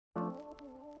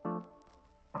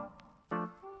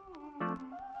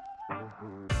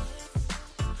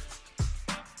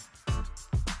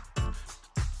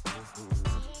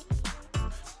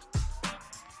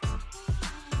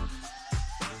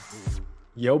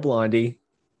Yo, Blondie.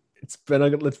 It's been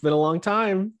a long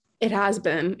time. It has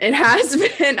been. It has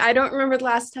been. I don't remember the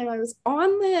last time I was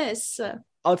on this.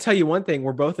 I'll tell you one thing.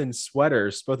 We're both in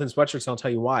sweaters, both in sweatshirts. And I'll tell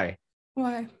you why.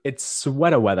 Why? It's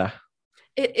Sweata weather.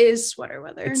 It is sweater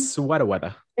weather. It's Sweata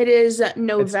weather. It is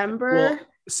November.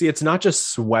 See, it's not just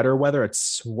sweater weather.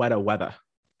 It's Sweata weather.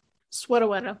 Sweater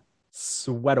weather.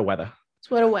 Sweata weather.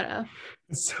 Sweater weather.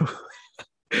 So,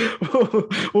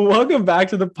 welcome back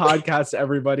to the podcast,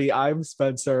 everybody. I'm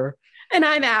Spencer. And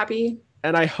I'm Abby.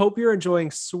 And I hope you're enjoying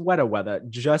Sweata weather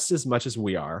just as much as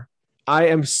we are. I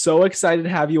am so excited to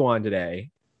have you on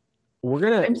today.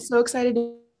 I'm so excited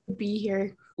to be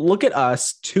here. Look at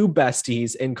us, two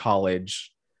besties in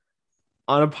college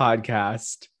on a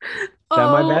podcast. Is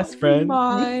that my best friend?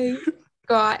 My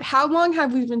God. How long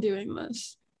have we been doing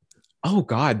this? Oh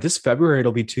God, this February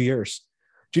it'll be 2 years.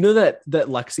 Do you know that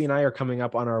Lexi and I are coming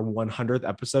up on our 100th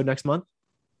episode next month?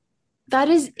 That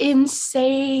is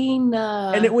insane.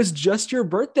 And it was just your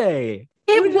birthday.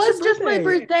 It was just my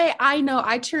birthday. I know.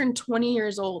 I turned 20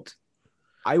 years old.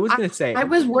 I was going to say. I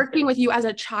was working with you as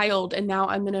a child, and now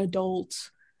I'm an adult,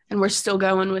 and we're still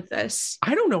going with this.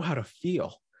 I don't know how to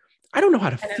feel.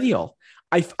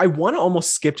 I want to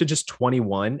almost skip to just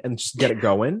 21 and just get it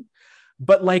going.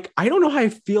 But like, I don't know how I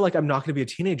feel like I'm not going to be a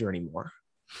teenager anymore.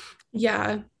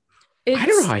 Yeah. I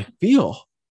don't know how I feel.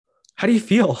 How do you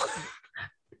feel?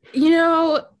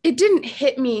 It didn't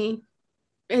hit me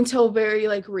until very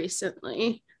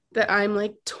recently that I'm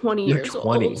 20 You're years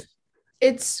 20. old.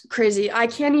 It's crazy. I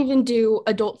can't even do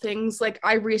adult things. Like,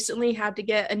 I recently had to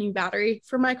get a new battery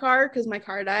for my car because my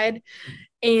car died.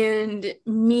 And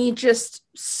me just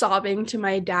sobbing to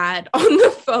my dad on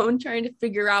the phone, trying to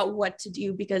figure out what to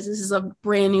do because this is a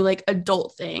brand new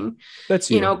adult thing. That's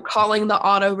you. Calling the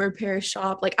auto repair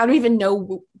shop. I don't even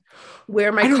know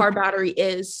where my car battery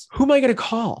is. Who am I going to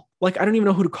call? I don't even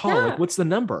know who to call. Yeah. What's the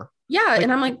number? Yeah.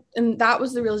 And I'm and that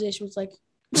was the realization, was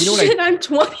you know shit, I'm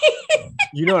 20.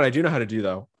 You know what I do know how to do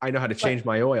though? I know how to change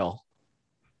my oil.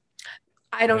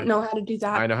 I don't know how to do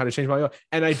that. I know how to change my oil.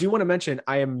 And I do want to mention,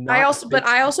 I am not.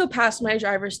 I also passed my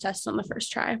driver's test on the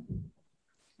first try.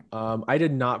 I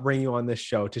did not bring you on this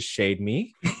show to shade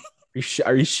me.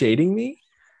 Are you shading me?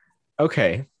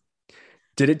 Okay.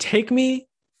 Did it take me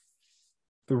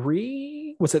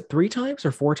was it 3 times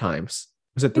or 4 times?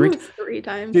 Was it 3? It was 3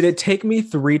 times. Did it take me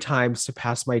 3 times to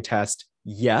pass my test?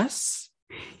 Yes,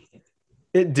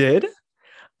 it did.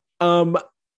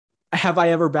 Have I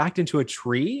ever backed into a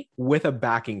tree with a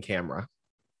backing camera?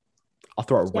 I'll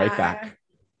throw it right back.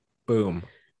 Boom.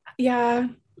 Yeah.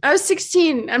 I was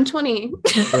 16. I'm 20.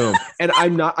 Boom. And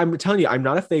I'm telling you, I'm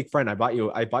not a fake friend. I bought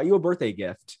you a birthday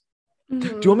gift.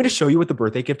 Mm-hmm. Do you want me to show you what the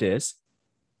birthday gift is?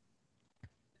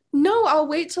 No, I'll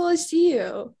wait till I see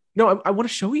you. No, I want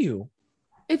to show you.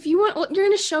 If you want, you're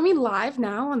going to show me live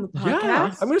now on the podcast?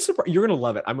 Yeah, I'm going to surprise. You're going to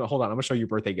love it. Hold on. I'm going to show you your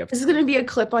birthday gift. This is going to be a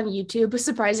clip on YouTube,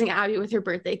 surprising Abby with her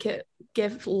birthday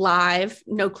gift live.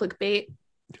 No clickbait.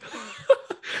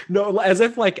 No, as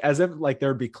if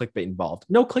there'd be clickbait involved.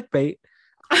 No clickbait.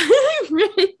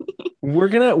 Really? We're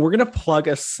gonna plug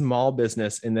a small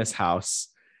business in this house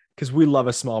because we love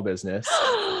a small business.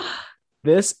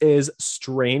 This is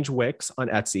Strange Wicks on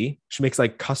Etsy. She makes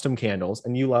custom candles,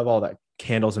 and you love all that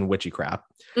candles and witchy crap.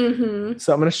 Mm-hmm.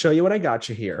 So I'm going to show you what I got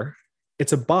you here.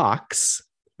 It's a box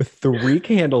with 3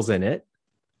 candles in it.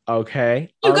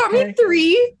 Okay. You got me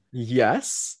 3?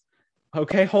 Yes.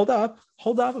 Okay. Hold up.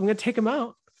 I'm going to take them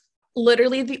out.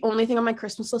 Literally the only thing on my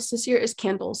Christmas list this year is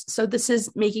candles. So this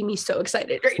is making me so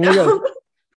excited right now.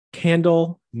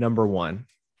 Candle number 1.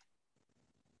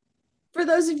 For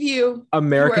those of you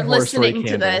American who are Horror Story listening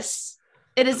to this,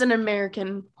 it is an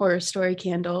American Horror Story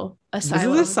candle.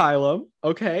 Asylum. This is Asylum.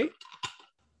 Okay.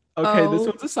 This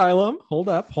one's Asylum. Hold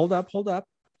up.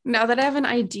 Now that I have an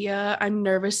idea, I'm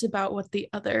nervous about what the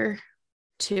other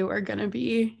 2 are going to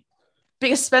be.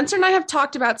 Because Spencer and I have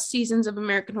talked about seasons of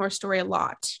American Horror Story a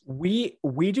lot. We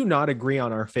do not agree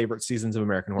on our favorite seasons of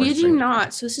American Horror Story. We do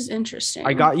not. So this is interesting.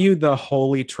 I got you the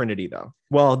Holy Trinity though.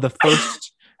 Well, the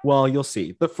first, you'll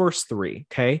see the first 3.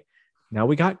 Okay. Now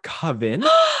we got Coven.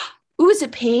 Ooh, is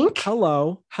it pink?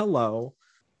 Hello.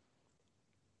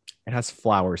 It has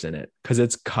flowers in it because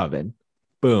it's Coven.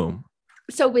 Boom.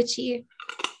 So witchy.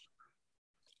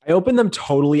 I opened them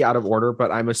totally out of order,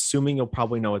 but I'm assuming you'll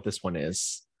probably know what this one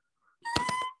is.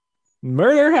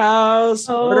 Murder House.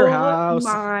 Oh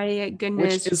my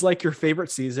goodness. Which is your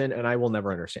favorite season, and I will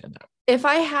never understand that. If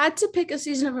I had to pick a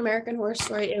season of American Horror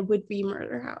Story, it would be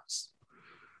Murder House.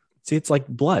 See, it's like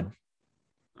blood.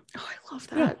 Oh, I love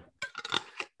that. Yeah.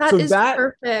 That is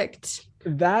perfect.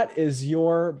 That is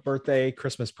your birthday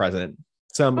Christmas present.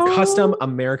 Some custom Oh,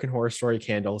 American Horror Story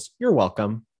candles. You're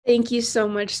welcome. thank you so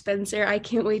much, Spencer. I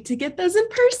can't wait to get those in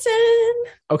person.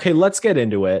 Okay, let's get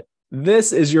into it.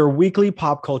 This is your weekly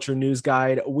pop culture news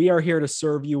guide. We are here to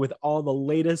serve you with all the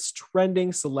latest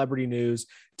trending celebrity news,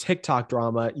 TikTok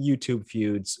drama, YouTube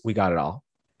feuds. We got it all.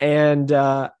 And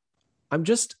I'm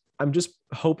just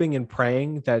hoping and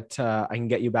praying that I can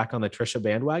get you back on the Trisha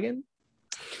bandwagon.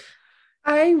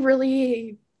 I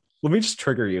really Let me just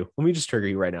trigger you. Let me just trigger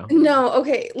you right now. No,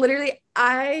 okay. Literally,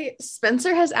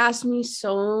 Spencer has asked me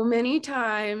so many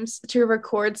times to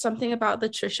record something about the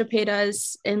Trisha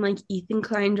Paytas and like Ethan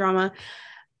Klein drama.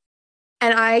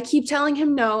 And I keep telling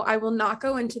him no, I will not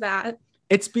go into that.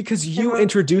 It's because And you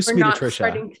introduced we're me to not Trisha.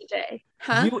 starting today.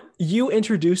 Huh? You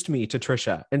introduced me to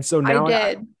Trisha, and so I now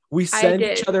did. we I send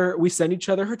each did. other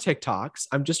her TikToks.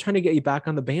 I'm just trying to get you back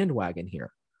on the bandwagon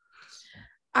here.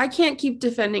 I can't keep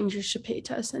defending Trisha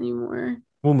Paytas anymore.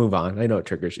 We'll move on. I know it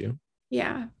triggers you.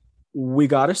 Yeah. We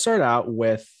got to start out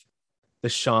with the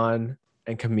Sean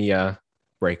and Camilla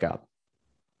breakup.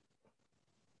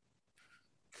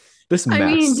 This I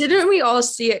mean, mess. didn't we all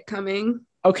see it coming?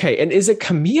 Okay, and is it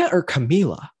Camilla or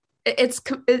Camila? I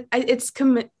think it's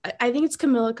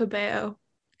Camila Cabello.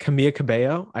 Camilla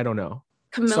Cabello? I don't know.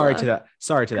 Sorry to Camilla. that.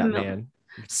 Sorry to that Camilla. man.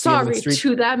 Sorry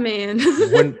to that man.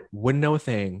 wouldn't know a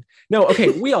thing. No, okay.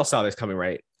 We all saw this coming,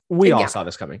 right? We all Yeah. saw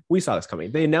this coming. We saw this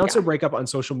coming. They announced Yeah. their breakup on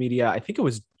social media. I think it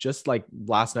was just like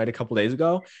last night, a couple days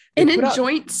ago. They In put a out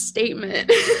joint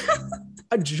statement.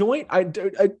 a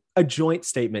joint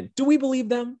statement. Do we believe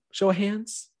them? Show of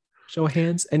hands. Show of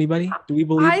hands. Anybody? Do we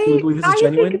believe this is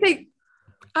genuine?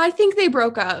 I think they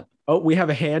broke up. Oh, we have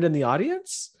a hand in the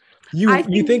audience. I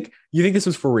You think think this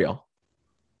was for real?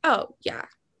 Oh, yeah.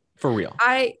 For real.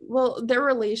 Their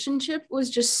relationship was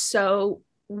just so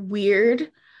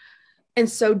weird and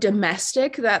so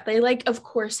domestic that they like of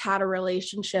course had a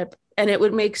relationship, and it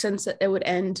would make sense that it would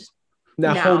end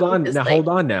Now now. hold on. Because, Now hold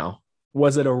on. Now,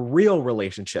 was it a real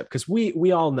relationship? Because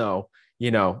we all know,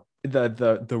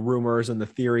 the rumors and the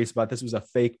theories about this was a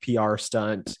fake PR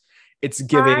stunt. It's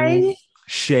giving I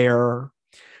share.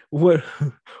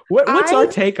 What's our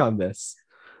take on this?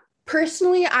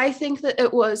 Personally, I think that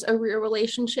it was a real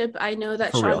relationship. I know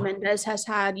that For Shawn real. Mendes has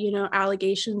had,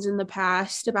 allegations in the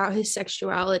past about his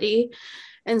sexuality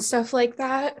and stuff like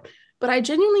that. But I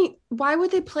genuinely, why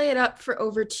would they play it up for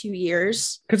over 2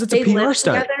 years? Because it's a They PR lived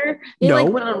stunt. together. They No.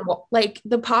 went on like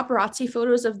the paparazzi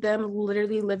photos of them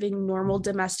literally living normal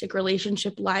domestic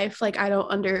relationship life. Like I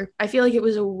feel like it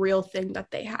was a real thing that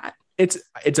they had. It's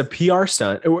a PR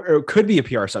stunt, or it could be a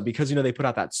PR stunt because they put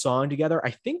out that song together.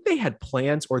 I think they had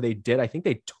plans, or they did. I think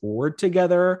they toured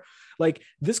together. Like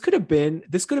this could have been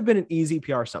an easy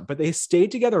PR stunt, but they stayed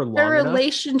together long Their enough.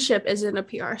 relationship isn't a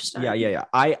PR stunt. Yeah.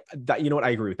 You know what? I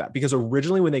agree with that because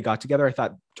originally when they got together, I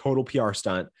thought total PR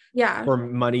stunt Yeah. for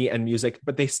money and music,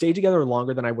 but they stayed together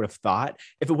longer than I would have thought.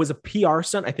 If it was a PR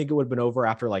stunt, I think it would have been over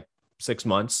after like 6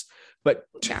 months. But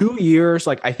 2 years,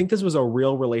 like I think this was a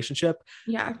real relationship.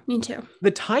 Yeah, me too.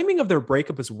 The timing of their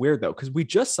breakup is weird though, because we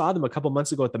just saw them a couple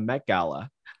months ago at the Met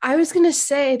Gala. I was gonna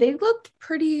say they looked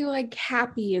pretty like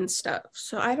happy and stuff.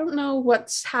 So I don't know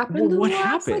what's happened in What the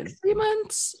last happened? like 3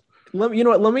 months. You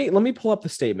know what? Let me pull up the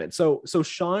statement. So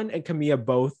Sean and Camilla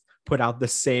both put out the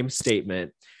same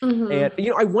statement. Mhm.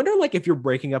 And I wonder like if you're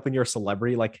breaking up and you're a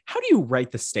celebrity, like how do you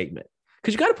write the statement?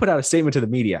 Because you got to put out a statement to the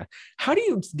media. How do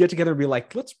you get together and be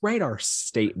like, let's write our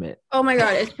statement? Oh my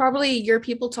God, it's probably your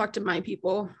people talk to my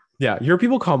people. Yeah, your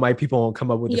people call my people and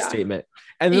come up with a statement.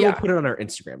 And then we'll put it on our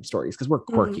Instagram stories because we're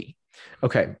quirky.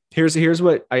 Okay, here's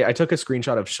what I took a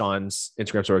screenshot of Sean's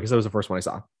Instagram story because that was the first one I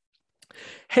saw.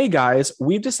 Hey guys,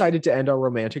 we've decided to end our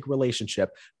romantic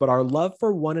relationship, but our love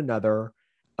for one another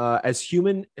as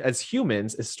humans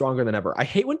is stronger than ever. I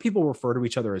hate when people refer to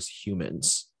each other as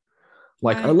humans.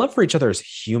 Like our love for each other as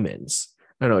humans.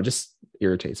 I don't know, it just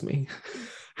irritates me.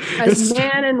 As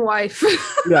man and wife.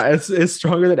 Yeah, it's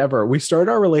stronger than ever. We started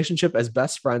our relationship as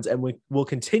best friends and we will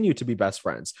continue to be best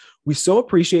friends. We so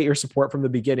appreciate your support from the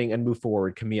beginning and move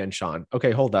forward, Camilla and Sean.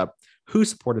 Okay, hold up. Who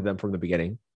supported them from the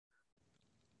beginning?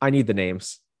 I need the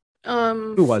names.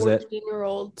 Who was it?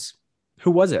 14-year-olds. Who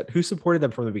was it? Who supported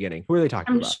them from the beginning? Who are they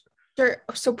talking about? Sure.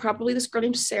 So probably this girl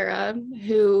named Sarah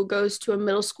who goes to a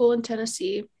middle school in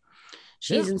Tennessee.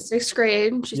 She's in 6th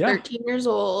grade. She's 13 years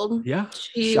old. Yeah.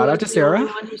 She Shout out to Sarah. The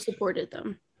only one who supported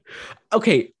them.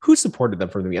 Okay, who supported them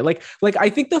from the beginning? Like I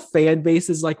think the fan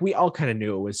base is like we all kind of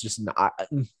knew it was just not.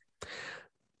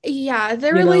 Yeah,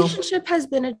 their relationship has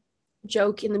been a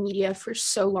joke in the media for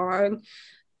so long.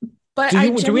 But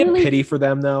do we have pity for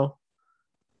them though?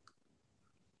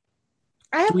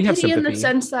 I have pity in the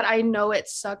sense that I know it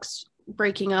sucks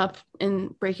breaking up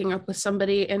with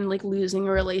somebody and like losing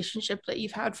a relationship that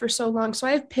you've had for so long. So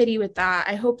I have pity with that.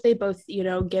 I hope they both,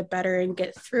 get better and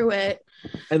get through it.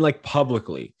 And like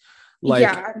publicly,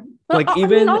 Yeah. But like I mean,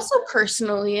 even also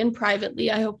personally and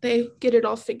privately, I hope they get it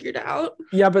all figured out.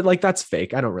 yeah, but like that's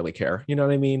fake. I don't really care. You know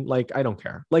what I mean? Like I don't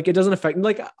care. Like it doesn't affect.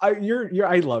 Like I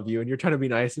love you, and you're trying to be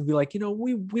nice and be like,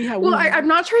 we have. Well, I'm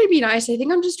not trying to be nice. I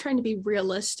think I'm just trying to be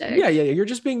realistic. Yeah. You're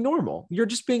just being normal. You're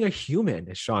just being a human,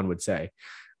 as Sean would say.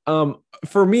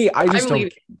 For me, I just don't.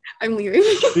 Leaving. I'm leaving.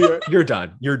 You're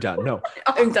done. You're done. No,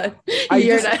 I'm done.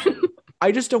 You're done.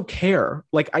 I just don't care.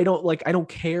 Like I don't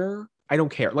care. I don't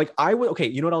care. Like I would. Okay,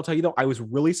 you know what I'll tell you though. I was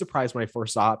really surprised when I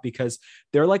first saw it because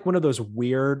they're like one of those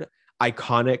weird,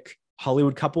 iconic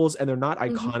Hollywood couples, and they're not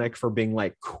iconic for being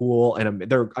like cool, and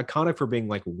they're iconic for being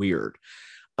like weird.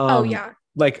 Oh yeah.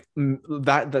 Like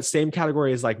that same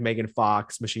category is like Megan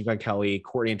Fox, Machine Gun Kelly,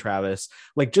 Courtney and Travis,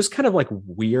 like just kind of like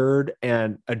weird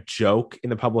and a joke in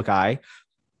the public eye.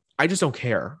 I just don't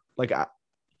care. Like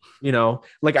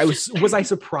like was I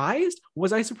surprised?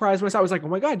 Was I surprised when I saw it? I was like, oh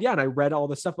my God, yeah. And I read all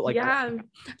the stuff, but like, yeah,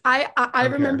 I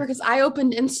remember because I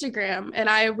opened Instagram and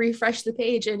I refreshed the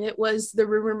page and it was the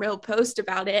rumor mill post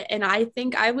about it. And I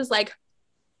think I was like,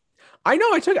 I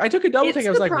know I took a double take. I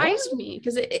was like, surprised me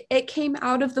because it came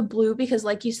out of the blue because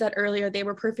like you said earlier, they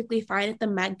were perfectly fine at the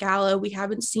Met Gala. We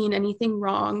haven't seen anything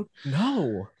wrong.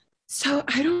 No. So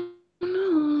I don't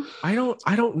know.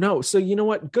 I don't know. So you know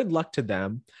what? Good luck to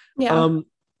them. Yeah.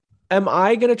 Am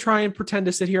I going to try and pretend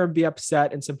to sit here and be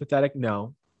upset and sympathetic?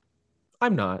 No,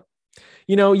 I'm not.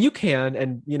 You can,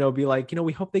 and, be like,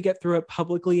 we hope they get through it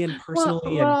publicly and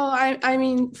personally. Well, I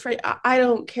mean, I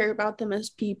don't care about them as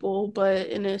people, but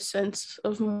in a sense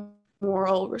of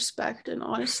moral respect and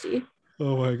honesty.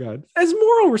 Oh my God. As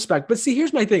moral respect. But see,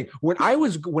 here's my thing. When I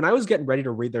was getting ready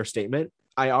to read their statement,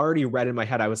 I already read in my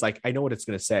head. I was like, I know what it's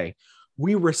going to say.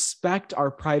 We respect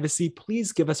our privacy.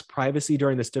 Please give us privacy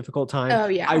during this difficult time. Oh,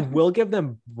 yeah. I will give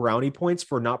them brownie points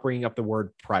for not bringing up the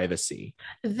word privacy.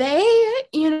 They,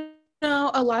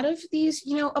 a lot of these,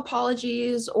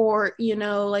 apologies or,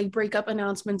 like breakup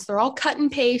announcements, they're all cut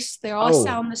and paste. They all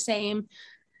sound the same.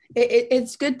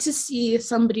 It's good to see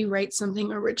somebody write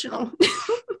something original.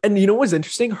 And you know what's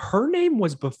interesting? Her name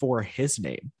was before his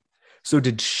name. So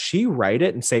did she write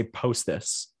it and say, post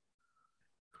this,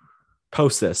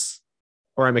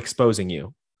 or I'm exposing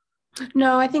you?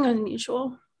 No, I think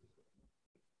unusual.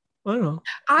 I don't know.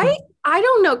 I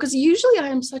don't know, because usually I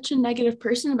am such a negative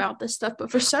person about this stuff, but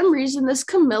for some reason, this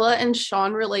Camilla and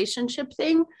Sean relationship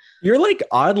thing, you're like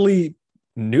oddly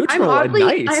neutral and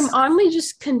nice. I'm oddly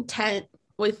just content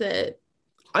with it.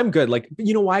 I'm good. Like,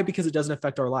 you know why? Because it doesn't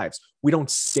affect our lives. We don't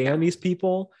stand these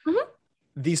people. Mm-hmm.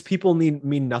 These people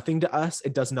mean nothing to us.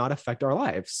 It does not affect our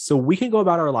lives. So we can go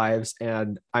about our lives.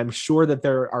 And I'm sure that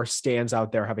there are stands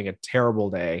out there having a terrible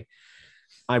day.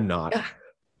 I'm not.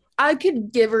 I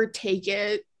could give or take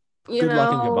it. Good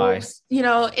luck and goodbye.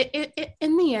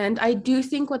 In the end, I do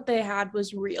think what they had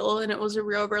was real and it was a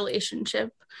real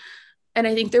relationship. And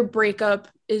I think their breakup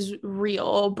is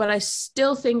real, but I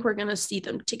still think we're going to see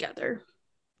them together.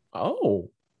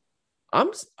 Oh,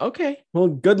 I'm okay. Well,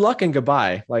 good luck and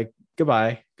goodbye. Like,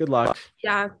 goodbye. Good luck.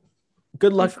 Yeah.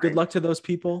 Good luck. Good luck to those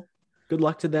people. Good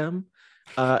luck to them.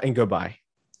 And goodbye.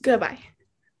 Goodbye.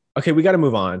 Okay, we got to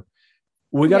move on.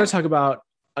 We got to talk about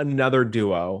another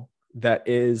duo that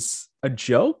is a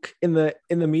joke in the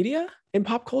media, in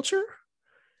pop culture.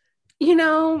 I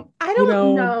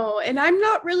don't know. And I'm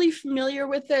not really familiar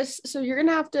with this. So you're going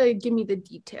to have to give me the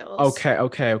details.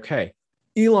 Okay.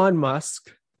 Elon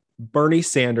Musk, Bernie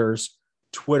Sanders,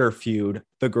 Twitter feud.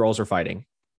 The girls are fighting.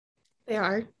 They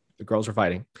are. The girls are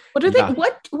fighting. What are they?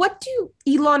 What do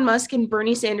Elon Musk and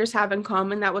Bernie Sanders have in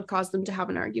common that would cause them to have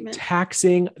an argument?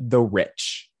 Taxing the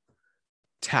rich.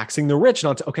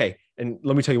 Okay. And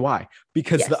let me tell you why.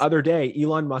 Because the other day,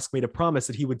 Elon Musk made a promise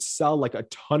that he would sell like a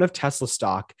ton of Tesla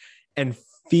stock and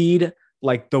feed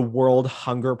like the world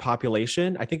hunger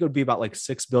population. I think it would be about like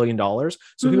 $6 billion.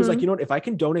 So he was like, you know what, if I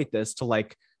can donate this to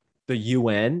like the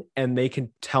UN and they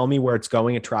can tell me where it's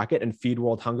going and track it and feed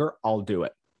world hunger, I'll do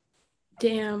it.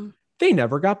 Damn. They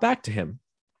never got back to him.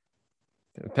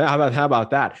 How about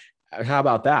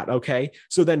that? Okay.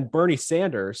 So then Bernie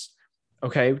Sanders,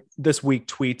 this week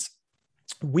tweets,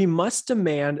 we must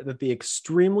demand that the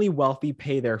extremely wealthy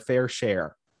pay their fair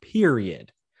share,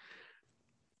 period.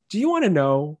 Do you want to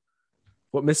know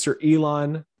what Mr.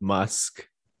 Elon Musk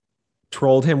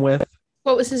trolled him with?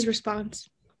 What was his response?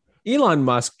 Elon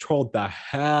Musk trolled the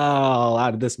hell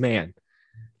out of this man.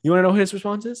 You want to know what his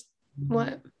response is?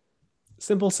 What?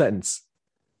 Simple sentence.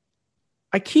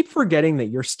 I keep forgetting that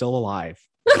you're still alive.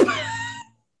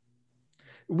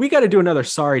 We got to do another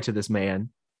sorry to this man.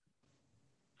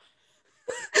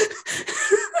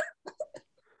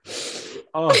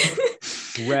 Oh,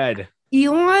 red.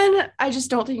 Elon, I just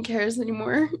don't think cares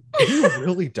anymore. He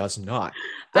really does not.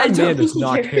 I That don't man does think he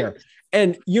not cares. care.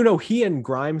 And he and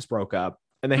Grimes broke up,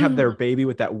 and they have their baby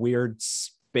with that weird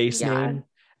space name,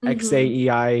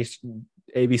 XAEI,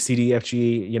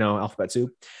 ABCDFG, alphabet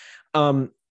soup.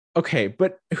 Okay,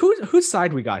 but whose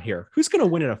side we got here? Who's gonna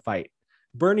win in a fight?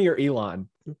 Bernie or Elon?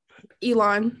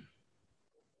 Elon.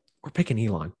 We're picking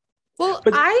Elon. Well,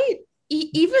 but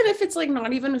even if it's like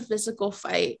not even a physical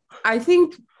fight, I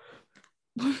think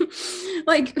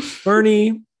like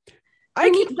Bernie. I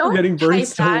keep forgetting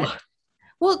Bernie's still alive.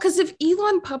 Well, because if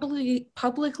Elon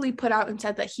publicly put out and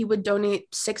said that he would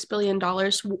donate $6 billion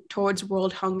towards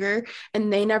world hunger,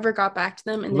 and they never got back to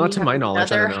them, and then not to my knowledge,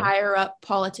 another higher up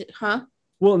politician, huh?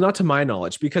 Well, not to my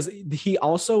knowledge, because he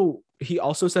also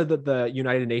said that the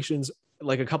United Nations,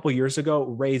 like a couple of years ago,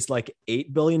 raised like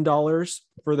 $8 billion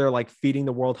for their like feeding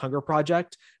the world hunger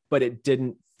project, but it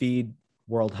didn't feed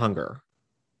world hunger.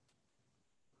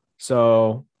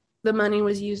 So the money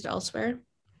was used elsewhere.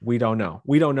 We don't know.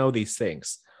 We don't know these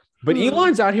things. But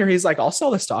Elon's out here. He's like, I'll sell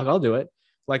the stock. I'll do it.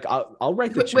 Like, I'll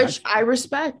write the check. Which I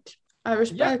respect.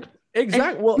 Yeah,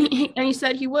 exactly. And he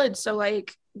said he would. So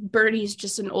like, Bernie's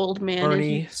just an old man.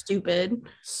 Bernie, and he's stupid.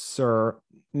 Sir,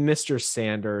 Mr.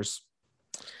 Sanders.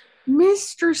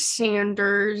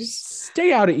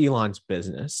 Stay out of Elon's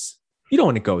business. You don't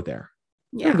want to go there.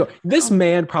 Yeah. This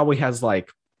man probably has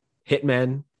like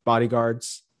hitmen,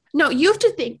 bodyguards. No, you have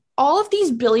to think all of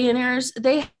these billionaires,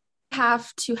 they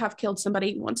have to have killed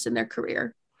somebody once in their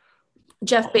career.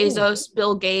 Jeff Bezos,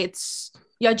 Bill Gates,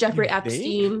 Jeffrey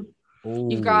Epstein.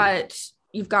 You've got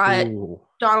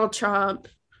Donald Trump.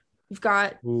 You've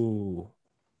got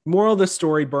Moral of the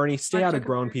story, Bernie, stay out of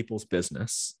grown people's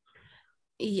business.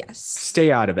 Yes.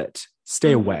 Stay out of it.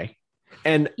 Stay away.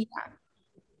 And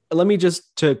let me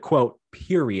just to quote,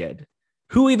 period.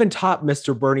 Who even taught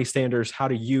Mr. Bernie Sanders how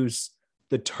to use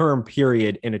the term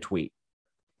period in a tweet?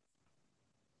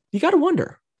 You got to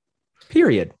wonder.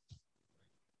 Period.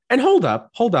 And hold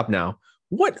up now.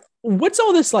 What's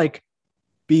all this like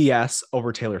BS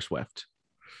over Taylor Swift?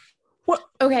 What?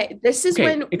 Okay, this is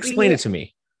when explain it to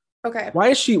me. Okay. Why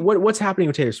is she what's happening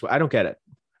with Taylor Swift? I don't get it.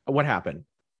 What happened?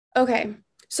 Okay.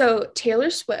 So Taylor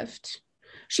Swift,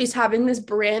 she's having this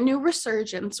brand new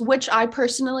resurgence, which I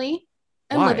personally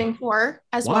am living for,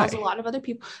 as well as a lot of other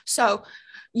people. So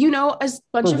a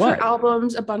bunch of her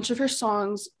albums, a bunch of her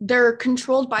songs, they're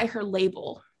controlled by her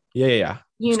label. Yeah.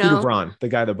 Scooter Braun, the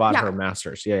guy that bought her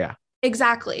masters. Yeah.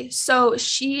 Exactly. So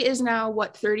she is now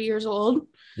 30 years old.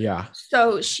 Yeah.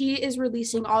 So she is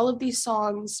releasing all of these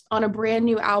songs on a brand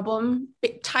new album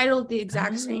titled the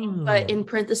exact same, but in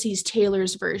parentheses,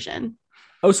 Taylor's version.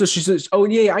 Oh, so she says,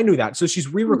 I knew that. So she's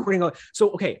re-recording. So,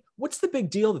 okay, what's the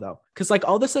big deal though? Because like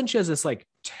all of a sudden she has this like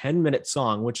 10-minute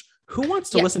song, which who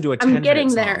wants to listen to a 10-minute song? I'm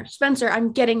getting there, Spencer.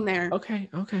 I'm getting there. Okay.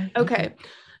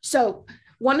 So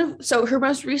her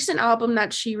most recent album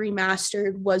that she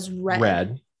remastered was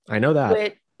Red. I know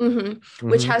that.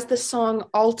 Which has the song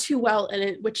All Too Well in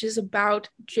it, which is about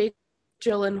Jake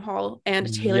Gyllenhaal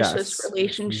and Taylor Swift's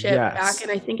relationship back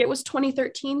in, I think it was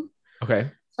 2013.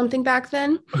 Okay. Something back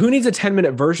then. Who needs a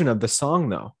 10-minute version of the song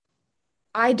though?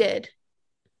 I did.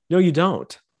 No, you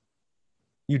don't.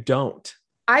 You don't.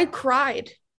 I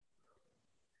cried.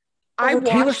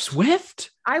 Taylor Swift?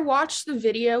 I watched the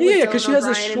video. Yeah, because she has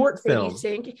a short film.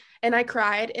 And I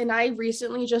cried. And I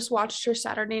recently just watched her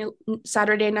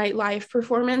Saturday Night Live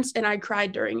performance, and I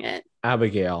cried during it.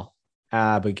 Abigail.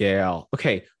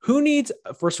 Okay,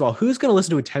 first of all, who's going to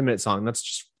listen to a 10-minute song? That's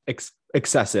just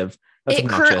excessive. That's it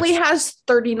obnoxious. Currently has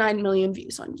 39 million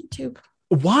views on YouTube.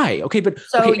 Why? Okay, but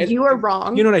you are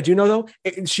wrong. You know what I do know though?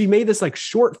 She made this like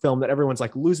short film that everyone's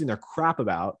like losing their crap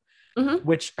about.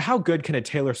 Which, how good can a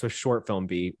Taylor Swift short film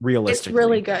be realistically? It's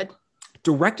really good.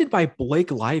 Directed by Blake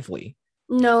Lively.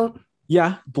 No.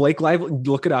 Yeah, Blake Lively.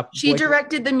 Look it up. She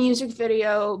directed the music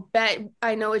video. Bet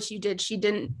I know what you did. She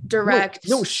didn't direct.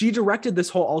 No, she directed this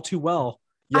whole All Too Well.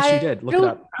 Yes, she did. Look it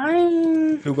up.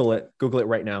 Google it. Google it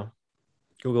right now.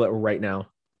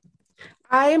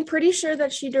 I am pretty sure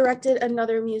that she directed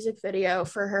another music video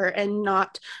for her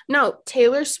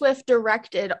Taylor Swift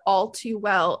directed All Too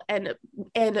Well and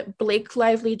Blake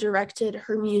Lively directed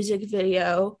her music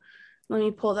video. Let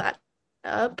me pull that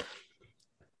up.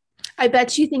 I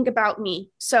Bet You Think About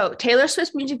Me. So Taylor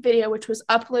Swift's music video, which was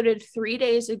uploaded 3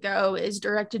 days ago, is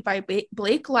directed by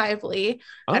Blake Lively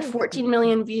at 14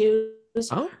 million views.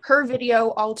 Oh, Her video,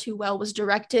 All Too Well, was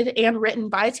directed and written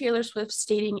by Taylor Swift,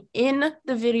 stating in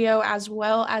the video as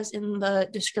well as in the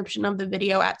description of the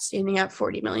video at standing at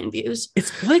 40 million views.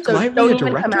 it's Blake So Lively, don't a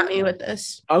even come director? at me with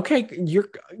this. Okay, you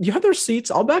have the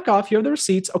receipts. I'll back off. You have the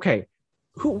receipts. Okay.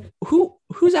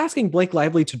 Who's asking Blake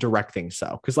Lively to direct things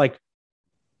so? Because like,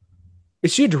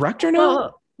 is she a director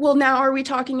now? Well, now are we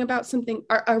talking about something?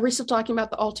 Are we still talking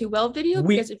about the All Too Well video?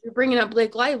 We Because if you're bringing up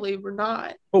Blake Lively, we're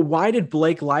not. But why did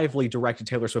Blake Lively direct a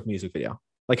Taylor Swift music video?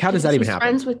 Like, how does Because that even she's happen?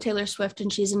 friends with Taylor Swift,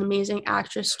 and she's an amazing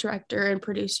actress, director, and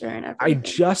producer, and I everything.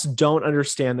 just don't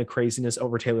understand the craziness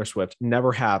over Taylor Swift.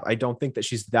 Never have. I don't think that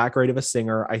she's that great of a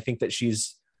singer. I think that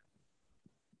she's,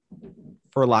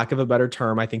 for lack of a better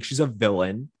term, I think she's a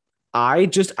villain. I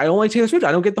don't like Taylor Swift.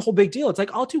 I don't get the whole big deal. It's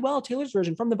like All Too Well, Taylor's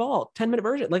version from the vault, 10-minute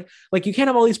version. Like you can't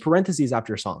have all these parentheses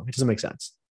after a song. It doesn't make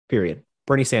sense. Period.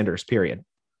 Bernie Sanders, period.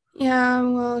 Yeah,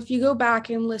 well, if you go back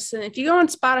and listen, if you go on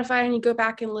Spotify and you go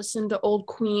back and listen to old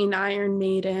Queen, Iron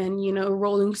Maiden,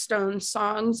 Rolling Stones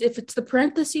songs, if it's the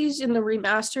parentheses in the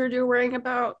remastered you're worrying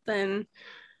about, then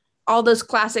all those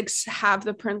classics have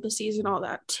the parentheses and all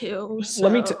that too. So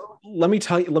Let me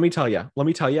tell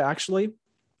you. Actually,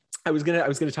 I was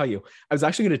gonna tell you. I was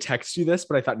actually gonna text you this,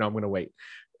 but I thought no, I'm gonna wait.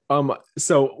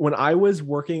 So when I was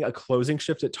working a closing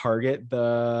shift at Target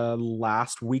the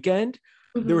last weekend,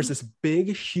 there was this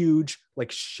big, huge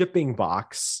like shipping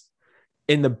box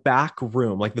in the back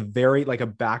room, like a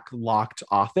back locked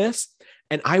office.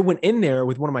 And I went in there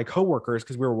with one of my coworkers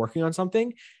because we were working on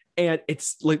something. And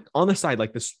it's like on the side,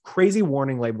 like this crazy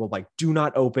warning label, like do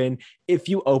not open. If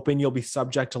you open, you'll be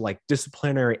subject to like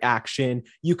disciplinary action.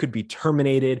 You could be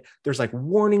terminated. There's like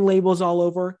warning labels all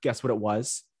over. Guess what it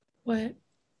was? What?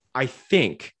 I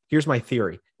think, here's my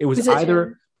theory. It was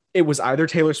either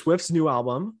Taylor Swift's new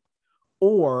album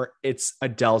or it's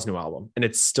Adele's new album. And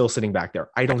it's still sitting back there.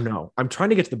 I don't know. I'm trying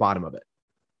to get to the bottom of it.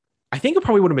 I think it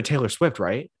probably would have been Taylor Swift,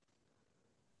 right?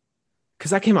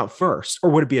 Because that came out first. Or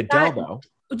would it be Adele though?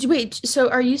 Wait, so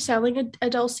are you selling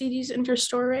Adele CDs in your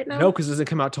store right now? No, because it doesn't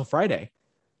come out till Friday.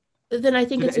 Then I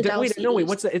think it's Adele wait, CDs. No, wait,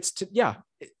 what's that?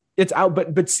 It's out,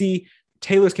 but see,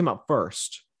 Taylor's came out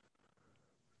first.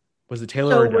 Was it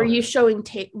Taylor? So or were no? you showing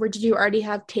did you already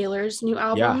have Taylor's new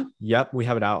album? Yeah, yep, we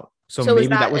have it out. So So maybe is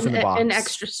that was in the box. an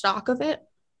extra stock of it?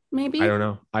 Maybe. I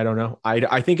don't know.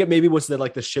 I think it maybe was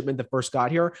the shipment that first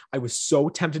got here. I was so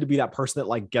tempted to be that person that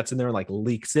like gets in there and like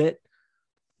leaks it,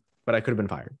 but I could have been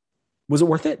fired. Was it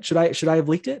worth it? Should I have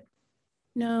leaked it?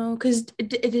 No, because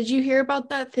did you hear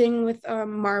about that thing with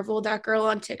Marvel? That girl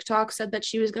on TikTok said that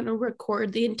she was going to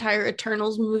record the entire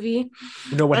Eternals movie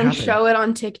What and happened? show it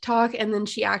on TikTok, and then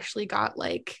she actually got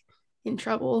like in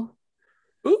trouble.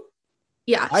 Ooh.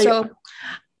 Yeah,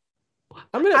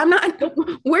 I'm not.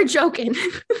 We're joking.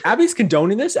 Abby's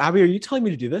condoning this. Abby, are you telling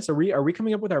me to do this? Are we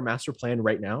coming up with our master plan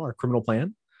right now? Our criminal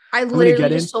plan? I literally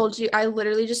just told you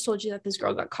that this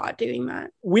girl got caught doing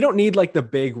that. We don't need like the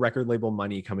big record label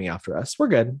money coming after us. We're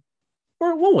good.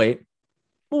 We'll wait.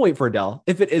 We'll wait for Adele.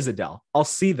 If it is Adele, I'll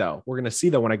see though. We're going to see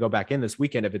though when I go back in this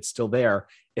weekend if it's still there.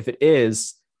 If it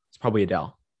is, it's probably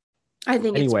Adele. I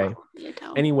think it's probably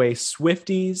Adele. Anyway,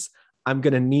 Swifties, I'm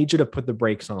going to need you to put the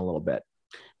brakes on a little bit.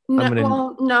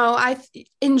 No, I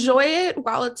enjoy it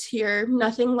while it's here.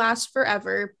 Nothing lasts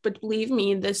forever, but believe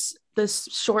me, this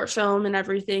short film and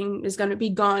everything is going to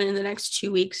be gone in the next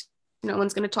 2 weeks. No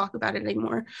one's going to talk about it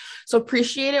anymore. So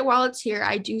appreciate it while it's here.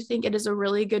 I do think it is a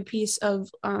really good piece of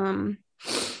work.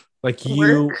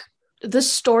 The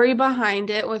story behind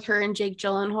it with her and Jake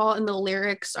Gyllenhaal and the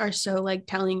lyrics are so like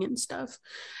telling and stuff.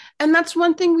 And that's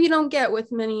one thing we don't get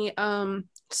with many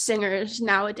singers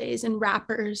nowadays and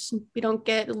rappers. We don't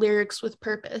get lyrics with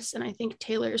purpose, and I think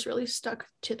Taylor's really stuck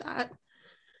to that.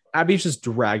 Abby's just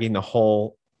dragging the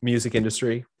whole music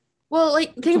industry. Well,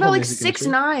 like think about like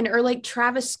 6ix9ine or like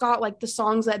Travis Scott, like the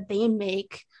songs that they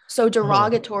make so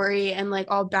derogatory and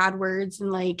like all bad words and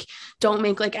like don't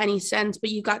make like any sense.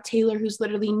 But you got Taylor who's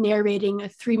literally narrating a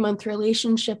 3-month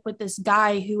relationship with this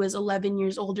guy who is 11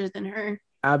 years older than her.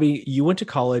 Abby, you went to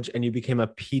college and you became a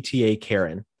PTA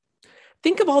Karen.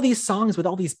 Think of all these songs with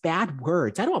all these bad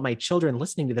words. I don't want my children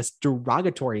listening to this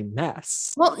derogatory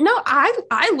mess. Well, no,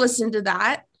 I listen to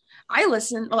that. I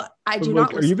listen. Well, I do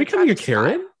not. Are you becoming a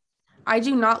Karen? I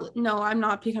do not. No, I'm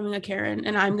not becoming a Karen,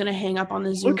 and I'm gonna hang up on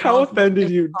the Zoom. Look how offended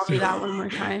you. Tell me that one more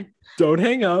time. Don't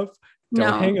hang up.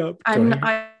 Don't hang up.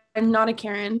 I'm not a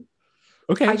Karen.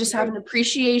 Okay. I just have an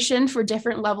appreciation for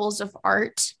different levels of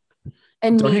art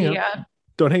and media.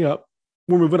 Don't hang up.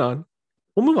 We're moving on.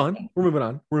 We're moving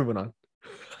on.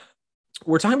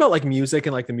 We're talking about like music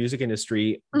and like the music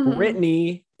industry. Mm-hmm.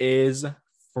 Britney is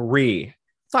free.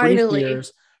 Finally.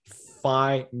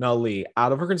 finally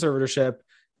out of her conservatorship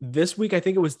this week. I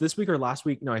think it was this week or last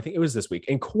week. No, I think it was this week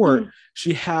in court.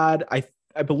 She had,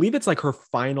 I believe it's like her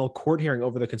final court hearing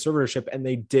over the conservatorship, and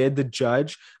the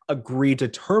judge agreed to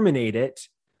terminate it.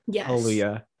 Yes.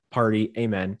 Hallelujah. Party.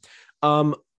 Amen.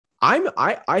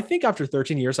 I think after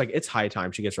 13 years, like it's high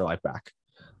time she gets her life back.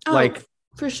 Oh, like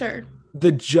for sure.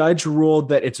 The judge ruled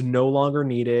that it's no longer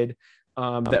needed,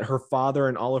 that her father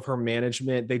and all of her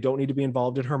management, they don't need to be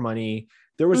involved in her money.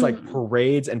 There was like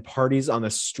parades and parties on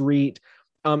the street.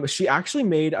 She actually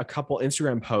made a couple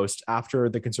Instagram posts after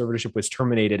the conservatorship was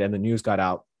terminated and the news got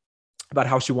out about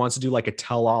how she wants to do like a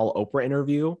tell-all Oprah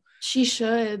interview. She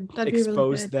should. That'd expose be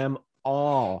really good. them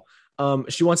all.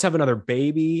 She wants to have another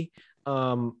baby.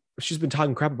 She's been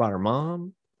talking crap about her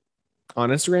mom on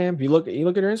Instagram. You look at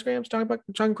her Instagram,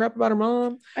 she's talking crap about her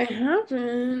mom. I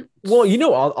haven't. Well, you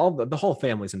know, all the whole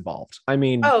family's involved. I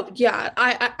mean, oh yeah,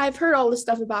 I've heard all the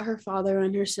stuff about her father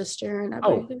and her sister and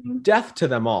everything. Oh, death to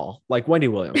them all, like Wendy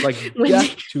Williams, like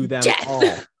death to them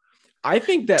all. I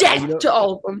think that death to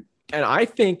all of them. And I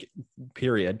think,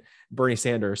 period, Bernie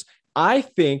Sanders. I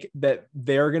think that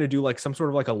they're going to do like some sort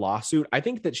of like a lawsuit. Do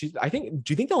you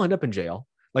think they'll end up in jail?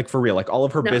 Like for real, like all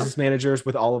of her business managers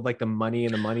with all of like the money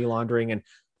and the money laundering and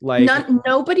like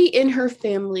nobody in her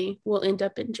family will end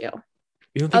up in jail.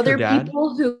 You don't think other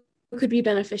people who could be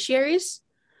beneficiaries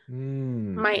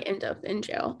might end up in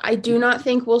jail. I do not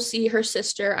think we'll see her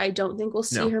sister. I don't think we'll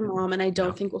see her mom, and I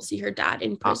don't think we'll see her dad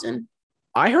in prison.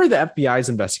 I heard the FBI is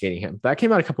investigating him. That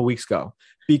came out a couple weeks ago.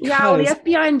 The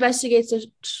FBI investigates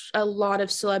a lot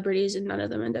of celebrities, and none of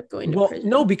them end up going to prison.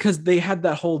 No, because they had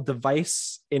that whole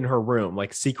device in her room,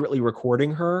 like secretly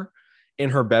recording her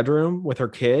in her bedroom with her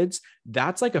kids.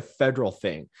 That's like a federal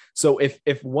thing. So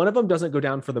if one of them doesn't go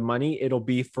down for the money, it'll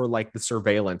be for like the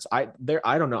surveillance. I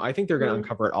don't know. I think they're going to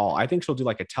uncover it all. I think she'll do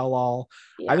like a tell-all.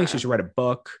 Yeah. I think she should write a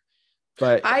book.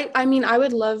 But I mean, I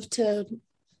would love to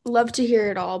hear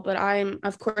it all, but I'm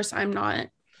not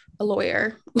a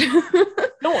lawyer.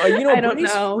 No, you know,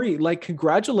 Britney's free. Like,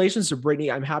 congratulations to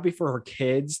Britney. I'm happy for her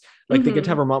kids. Like, they get to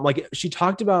have her mom. Like, she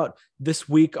talked about this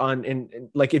week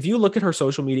like, if you look at her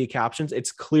social media captions,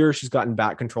 it's clear she's gotten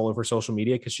back control of her social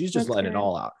media because she's just letting it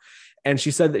all out. And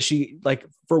she said that she, like,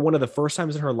 for one of the first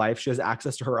times in her life, she has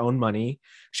access to her own money.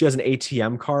 She has an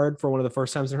ATM card for one of the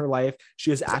first times in her life. She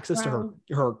has access to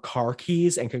her car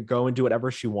keys and can go and do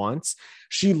whatever she wants.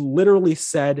 She literally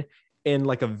said in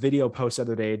like a video post the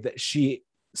other day that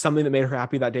something that made her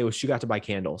happy that day was she got to buy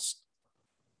candles.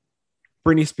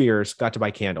 Britney Spears got to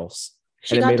buy candles.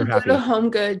 She got to go to Home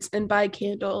Goods and buy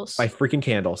candles. Buy freaking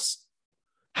candles.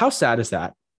 How sad is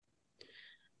that?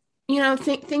 You know,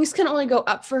 things can only go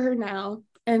up for her now.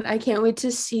 And I can't wait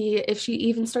to see if she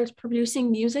even starts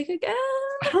producing music again.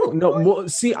 I don't know. Well,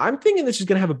 see, I'm thinking that she's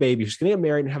going to have a baby. She's going to get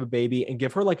married and have a baby and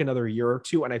give her like another year or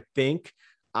two. And I think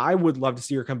I would love to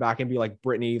see her come back and be like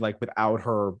Britney, like without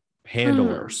her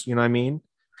handlers. You know what I mean?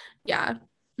 Yeah.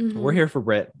 We're here for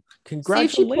Brit.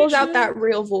 Congratulations. See if she pulls out that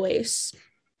real voice.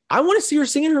 I want to see her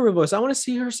sing in her real voice. I want to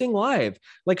see her sing live.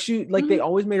 Like they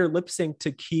always made her lip sync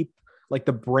to keep like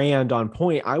the brand on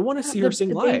point. I want to see her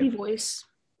sing live. Baby voice.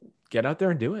 Get out there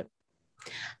and do it.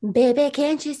 Baby,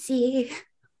 can't you see?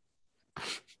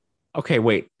 Okay,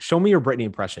 wait. Show me your Britney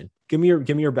impression. Give me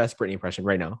your best Britney impression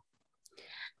right now.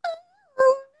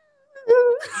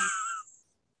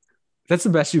 That's the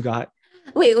best you got.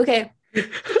 Wait, okay.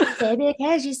 Baby,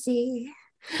 can't you see?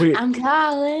 Wait. I'm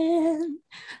calling.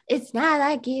 It's not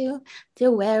like you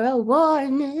to wear a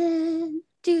warning.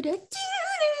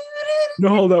 No,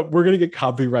 hold up. We're gonna get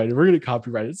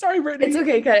copyrighted. Sorry, Brittany. It's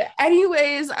okay, cut it.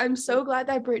 Anyways, I'm so glad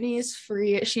that Britney is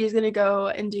free. She's gonna go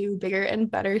and do bigger and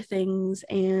better things.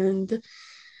 And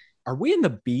are we in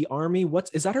the B Army?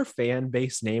 Is that her fan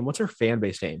base name? What's her fan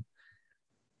base name?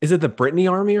 Is it the Britney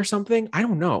Army or something? I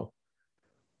don't know.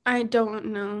 I don't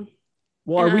know.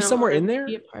 Well, are we somewhere in there?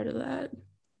 Be a part of that.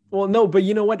 Well, no, but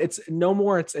you know what? It's no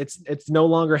more. It's no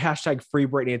longer hashtag free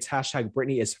Britney. It's hashtag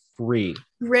Britney is free.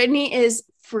 Britney is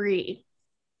free.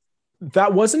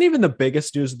 That wasn't even the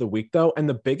biggest news of the week, though. And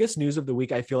the biggest news of the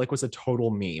week, I feel like, was a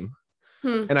total meme.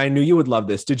 And I knew you would love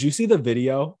this. Did you see the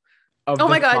video of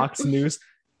Fox News?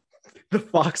 The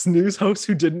Fox News host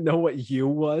who didn't know what You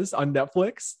was on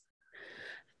Netflix?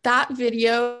 That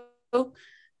video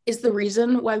is the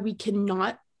reason why we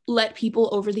cannot let people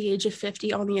over the age of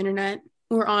 50 on the internet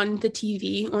or on the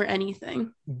TV or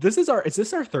anything. Is this our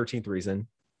 13th reason?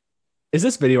 Is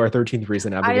this video our 13th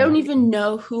reason? Abigail? I don't even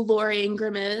know who Laura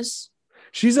Ingraham is.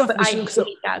 I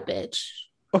hate that bitch.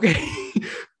 Okay.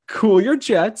 Cool your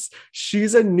jets.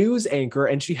 She's a news anchor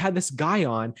and she had this guy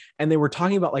on and they were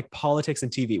talking about like politics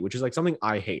and TV, which is like something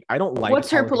I hate. I don't like.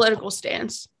 What's her political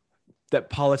stance? that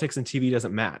politics and TV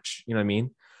doesn't match. You know what I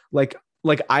mean? Like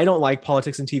I don't like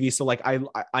politics and TV. So like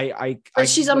But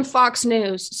she's on Fox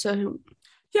News. So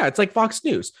yeah, it's like Fox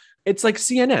News. It's like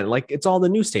CNN. Like it's all the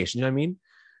news station. You know what I mean?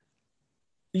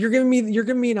 You're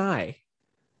giving me an eye.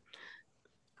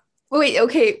 wait,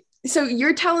 okay. So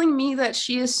you're telling me that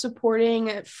she is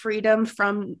supporting freedom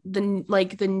from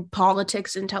the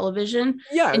politics and television,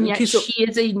 Yeah, and yet okay, so she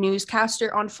is a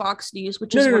newscaster on Fox News,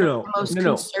 which no, is no, one no, of the no, most no,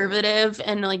 no. conservative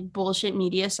and like bullshit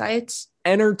media sites.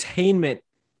 Entertainment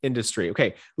industry.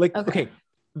 Okay, like okay.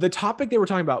 The topic they were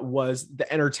talking about was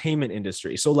the entertainment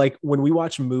industry. So like when we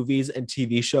watch movies and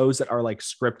TV shows that are like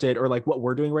scripted or like what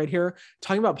we're doing right here,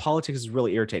 talking about politics is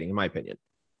really irritating in my opinion.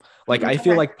 Like I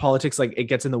feel like politics, like it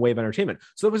gets in the way of entertainment.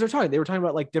 So that was they were talking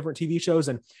about like different TV shows,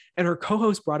 and her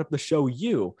co-host brought up the show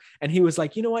You, and he was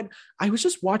like, you know what? I was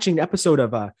just watching an episode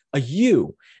of a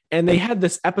You, and they had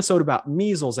this episode about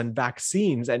measles and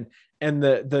vaccines, and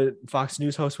the Fox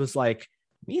News host was like,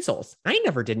 measles? I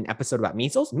never did an episode about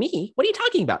measles. Me? What are you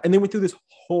talking about? And they went through this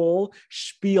whole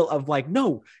spiel of like,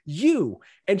 no, you.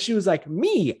 And she was like,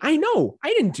 me? I know. I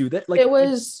didn't do that. Like it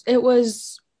was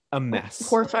a mess.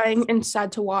 Horrifying and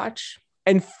sad to watch.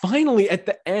 And finally at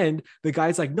the end, the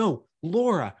guy's like, no,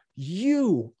 Laura,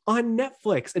 you on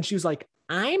Netflix. And she was like,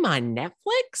 I'm on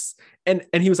Netflix? And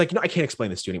he was like, I can't explain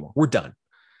this to you anymore. We're done.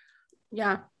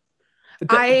 Yeah.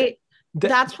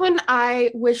 That's when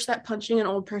I wish that punching an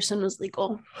old person was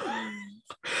legal.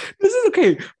 This is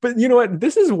okay. But you know what?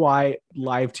 This is why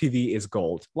live TV is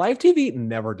gold. Live TV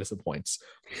never disappoints.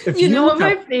 If you know what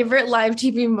my favorite live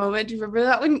TV moment? Do you remember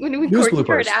that when Kourtney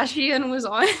Kardashian was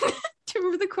on? Do you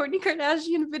remember the Kourtney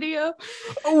Kardashian video?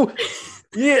 Oh,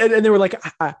 yeah. And they were like,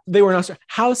 they were in Australia.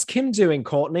 How's Kim doing,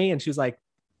 Kourtney? And she was like,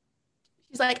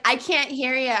 I can't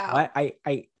hear you.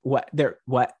 What?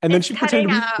 And then she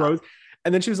pretended to be frozen.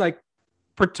 And then she was like,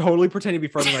 totally pretending to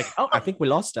be frozen. Like, oh, I think we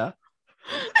lost her.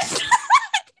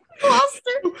 Lost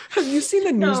her. Have you seen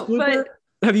the news blooper?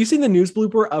 Have you seen the news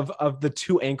blooper of the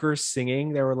two anchors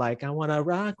singing? They were like, I want to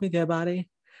rock with your body.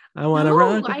 I want to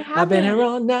rock. I've been here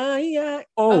all night.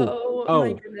 Oh,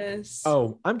 my goodness.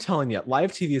 Oh, I'm telling you,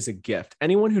 live TV is a gift.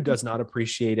 Anyone who does not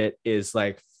appreciate it is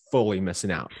like fully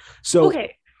missing out. So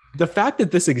the fact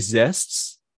that this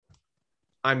exists,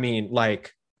 I mean,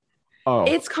 like,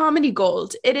 it's comedy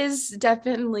gold. It is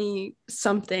definitely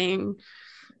something.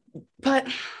 But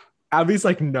Abby's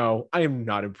like, no, I am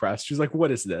not impressed. She's like,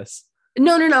 what is this?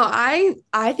 No.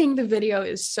 I think the video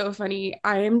is so funny.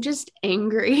 I am just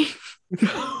angry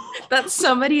that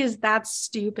somebody is that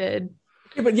stupid.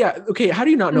 Okay, but yeah, okay. How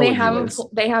do you not know?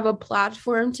 They have a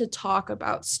platform to talk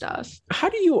about stuff. How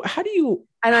do you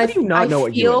I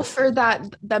feel for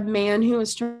that man who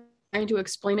was trying to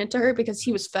explain it to her because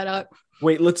he was fed up.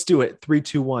 Wait, let's do it. 3,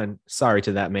 2, 1. Sorry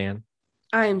to that man.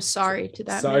 I am sorry to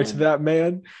that man. Sorry to that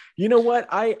man. You know what?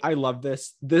 I love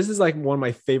this. This is like one of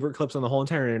my favorite clips on the whole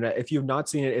entire internet. If you have not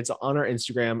seen it, it's on our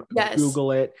Instagram. Yes.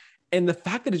 Google it. And the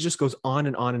fact that it just goes on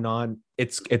and on and on,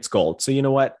 it's gold. So you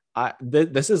know what?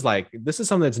 This is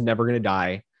something that's never going to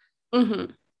die.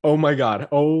 Mm-hmm. Oh my God.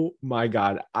 Do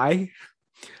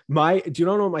you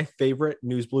know what my favorite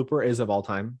news blooper is of all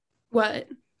time? What?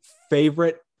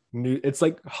 Favorite new, it's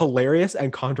like hilarious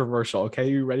and controversial. Okay,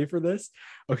 you ready for this?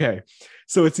 Okay,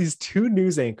 so it's these two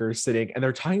news anchors sitting and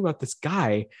they're talking about this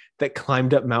guy that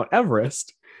climbed up Mount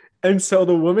Everest. And so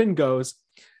the woman goes,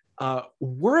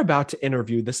 we're about to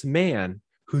interview this man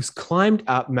who's climbed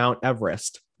up Mount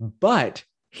Everest, but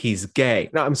he's gay.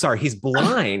 No, I'm sorry, he's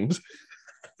blind.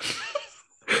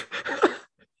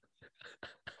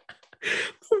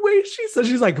 The way she says,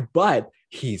 she's like, but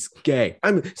he's gay.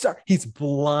 I'm sorry, he's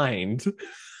blind.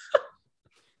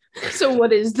 So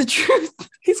what is the truth?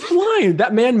 He's blind.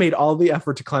 That man made all the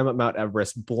effort to climb up Mount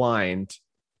Everest blind.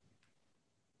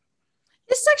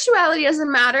 His sexuality doesn't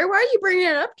matter. Why are you bringing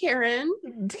it up, Karen?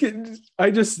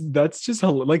 That's just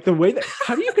like the way that,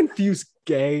 how do you confuse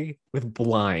gay with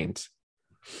blind?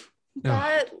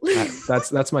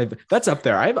 That's up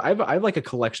there. I have like a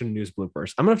collection of news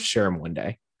bloopers. I'm going to share them one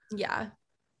day. Yeah.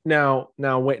 Now,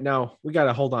 we got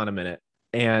to hold on a minute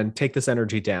and take this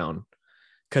energy down.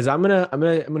 Because I'm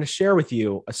gonna share with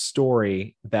you a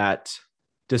story that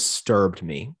disturbed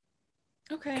me.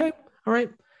 Okay. All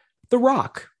right. The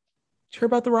Rock. Did you hear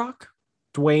about The Rock?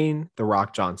 Dwayne "The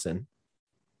Rock" Johnson.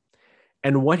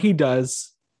 And what he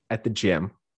does at the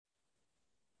gym.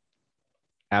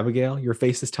 Abigail, your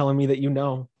face is telling me that you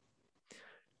know.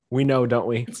 We know, don't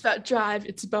we? It's about drive.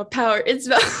 It's about power. It's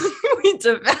about we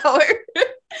devour.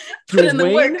 Put in the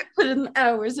work, put in the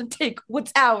hours, and take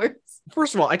what's ours.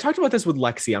 First of all, I talked about this with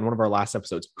Lexi on one of our last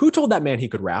episodes. Who told that man he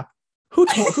could rap? Who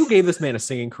gave this man a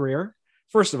singing career?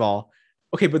 First of all,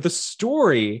 Okay, but the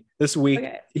story this week,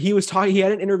 Okay. he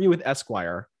had an interview with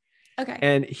Esquire, Okay.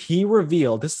 and he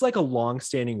revealed this is like a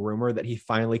long-standing rumor that he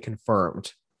finally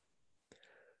confirmed.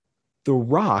 The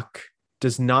Rock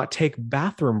does not take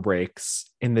bathroom breaks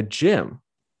in the gym.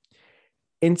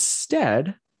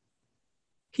 Instead,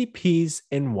 he pees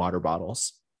in water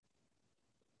bottles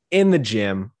in the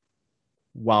gym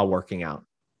while working out.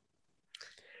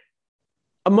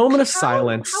 A moment of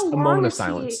silence, How a moment long of is he?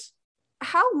 silence.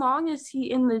 How long is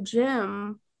he in the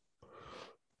gym?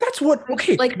 That's what,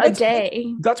 okay, Like a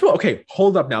day. that's what, okay,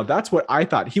 hold up now. That's what I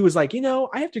thought. He was like, I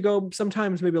have to go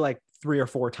sometimes, maybe like 3 or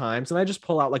 4 times. And I just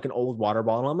pull out like an old water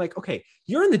bottle. I'm like, okay,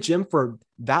 you're in the gym for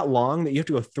that long that you have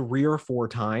to go 3 or 4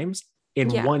 times in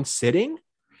Yeah. one sitting.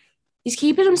 He's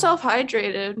keeping himself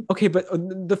hydrated. Okay, but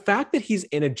the fact that he's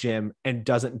in a gym and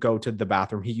doesn't go to the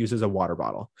bathroom, he uses a water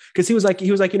bottle. Because he was like, the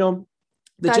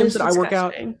That gyms is that I work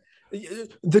out, disgusting.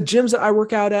 the gyms that I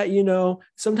work out at,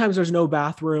 sometimes there's no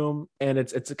bathroom and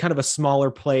it's kind of a smaller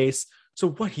place. So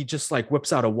what, he just like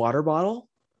whips out a water bottle?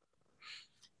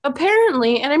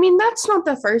 Apparently, and I mean that's not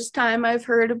the first time I've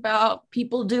heard about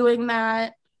people doing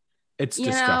that, It's you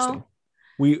disgusting. know.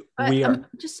 But We are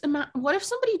just what if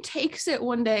somebody takes it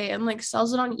one day and like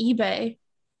sells it on eBay?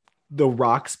 the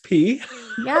Rock's pee.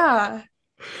 Yeah.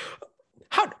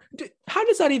 how how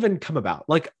does that even come about?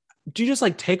 Like, do you just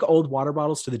like take old water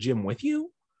bottles to the gym with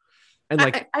you? And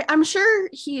like, I'm sure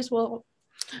well,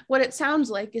 what it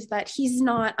sounds like is that he's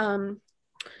not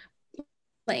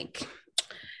like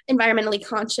environmentally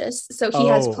conscious. So he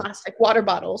has oh, plastic water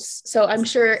bottles. So I'm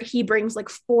sure he brings like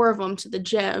 4 of them to the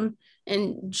gym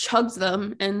and chugs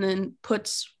them and then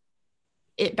puts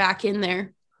it back in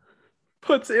there.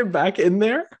 puts it back in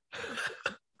there.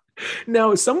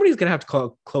 Now somebody's gonna have to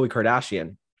call Khloe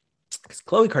Kardashian, because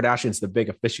Khloe Kardashian's the big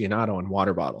aficionado on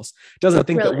water bottles. Doesn't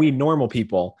think that Really? we normal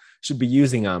people should be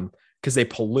using them because they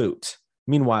pollute.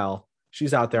 Meanwhile,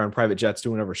 she's out there on private jets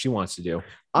doing whatever she wants to do.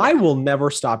 I Yeah. will never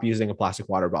stop using a plastic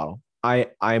water bottle.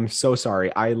 I'm so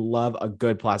sorry. I love a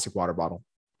good plastic water bottle.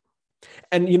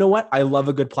 And you know what? I love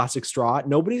a good plastic straw.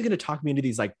 Nobody's going to talk me into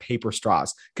these like paper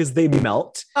straws because they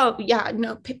melt. Oh, yeah.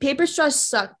 No, paper straws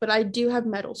suck, but I do have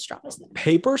metal straws now.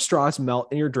 Paper straws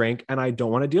melt in your drink, and I don't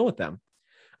want to deal with them.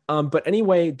 But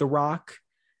anyway, The Rock,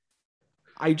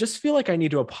 I just feel like I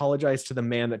need to apologize to the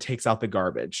man that takes out the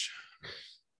garbage.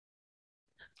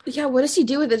 Yeah, what does he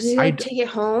do with it? Does he I like take it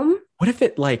home? What if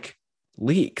it like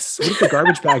leaks? What if the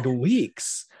garbage bag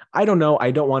leaks? I don't know.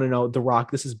 I don't want to know. The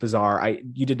Rock, this is bizarre.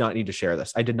 You did not need to share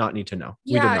this. I did not need to know.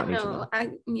 We did Yeah, not need to no,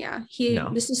 know. he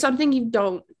No. this is something you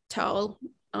don't tell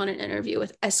on an interview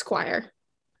with Esquire.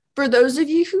 For those of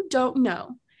you who don't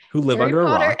know, Who live Harry under a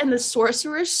Potter rock? and the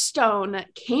Sorcerer's Stone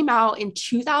came out in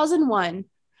 2001,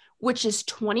 which is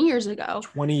 20 years ago.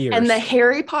 20 And the years.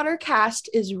 Harry Potter cast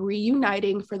is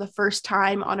reuniting for the first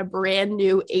time on a brand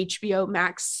new HBO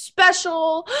Max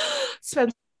special.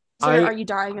 Spencer, are I you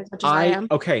dying as much as I am?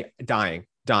 okay, dying.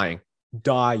 And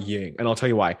I'll tell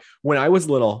you why. When I was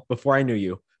little, before I knew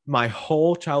you, my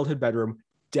whole childhood bedroom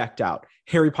decked out.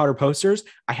 Harry Potter posters.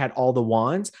 I had all the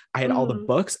wands. I had all the Mm.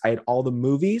 books. I had all the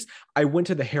movies. I went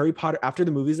to the Harry Potter, after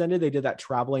the movies ended, they did that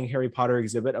traveling Harry Potter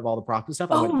exhibit of all the props and stuff.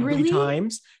 I Oh, went three really?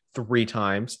 times, three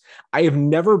times. I have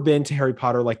never been to Harry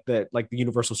Potter like the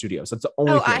Universal Studios. That's the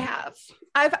only Oh, I thing. have.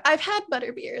 I've had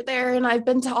butterbeer there, and I've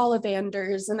been to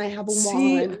Ollivanders, and I have a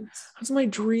See, wand. that's my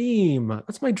dream.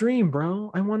 That's my dream,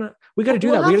 bro. We got to do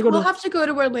We'll that. We got have to go we'll to have to go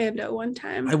to Orlando one I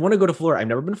time. want to go to Florida. I've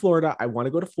never been to Florida. I want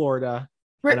to go to Florida,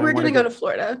 and We're gonna go to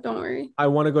Florida. Don't worry. I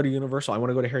want to go to Universal. I want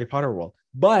to go to Harry Potter World.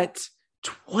 But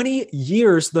 20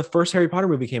 years the first Harry Potter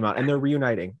movie came out and they're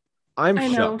reuniting. I'm I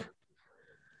know. shook.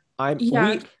 I'm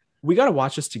Yeah. we got to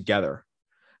watch this together.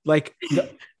 Like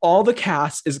all the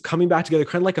cast is coming back together,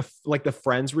 kind of like the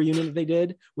Friends reunion that they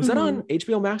did. Was that on Mhm.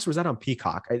 HBO Max or was that on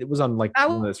Peacock? It was on like I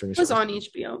one of the streaming was services. on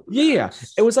HBO Yeah. It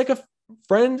Max. was like a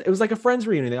it was like a Friends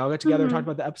reunion. They all got together and talked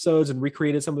Mhm. about the episodes and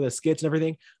recreated some of the skits and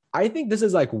everything. I think this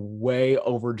is like way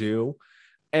overdue.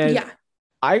 And Yeah.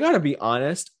 I gotta be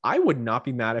honest, I would not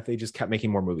be mad if they just kept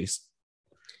making more movies.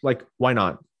 Like, why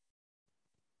not?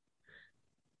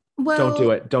 Don't do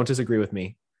Well, it. Don't disagree with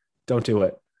me. Don't do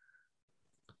it.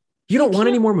 You you don't want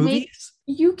any can't more make movies?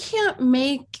 you can't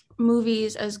make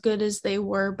movies as good as they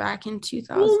were back in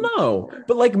Well, no. 2004.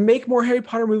 But like make more Harry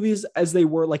Potter movies as they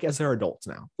were, like as they're adults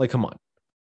now. Like, come on.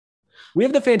 We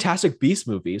have the Fantastic Beast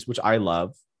movies, which I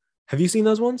love. Have you seen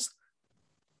those ones?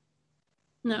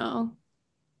 No.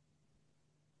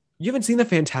 You haven't seen the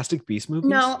Fantastic Beast movies?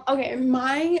 No, okay.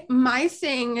 My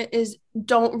thing is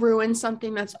don't ruin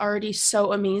something that's already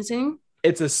so amazing.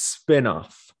 It's a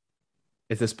spin-off.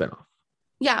 It's a spin-off.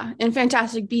 Yeah, and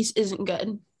Fantastic Beasts isn't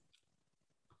good.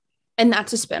 And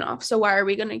that's a spinoff. So why are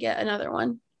we going to get another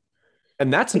one?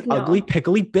 And that's an ugly,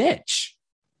 pickly bitch.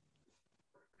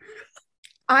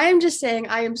 I am just saying,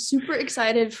 I am super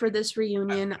excited for this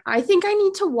reunion. I think I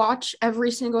need to watch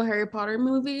every single Harry Potter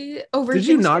movie over. Did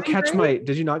you not catch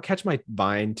my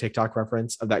Vine TikTok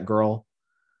reference of that girl?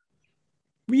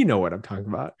 You know what I'm talking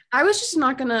about. I was just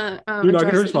not gonna. You're not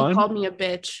gonna respond. You called me a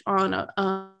bitch on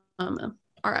our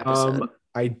episode.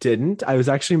 I didn't. I was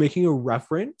actually making a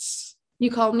reference. You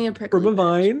called me a prickly from a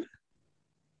Vine.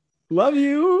 Love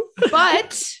you.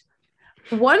 But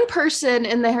one person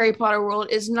in the Harry Potter world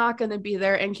is not going to be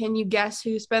there, and can you guess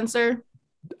who, Spencer?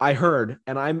 I heard,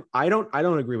 and I don't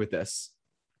agree with this.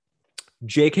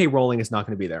 J.K. Rowling is not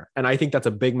going to be there, and I think that's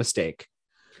a big mistake.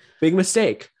 Big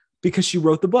mistake, because she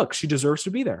wrote the book. She deserves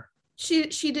to be there. She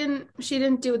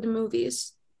didn't do the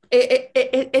movies.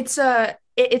 It's a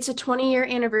 20-year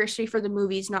anniversary for the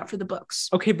movies, not for the books.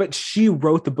 Okay, but she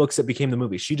wrote the books that became the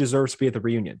movies. She deserves to be at the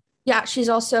reunion. Yeah, she's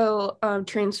also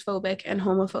transphobic and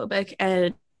homophobic,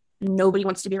 and nobody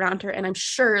wants to be around her. And I'm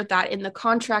sure that in the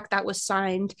contract that was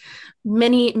signed,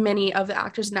 many of the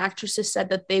actors and actresses said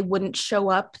that they wouldn't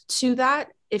show up to that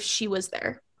if she was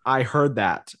there. I heard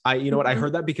that. You know what? I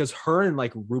heard that because her and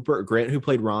like Rupert Grint, who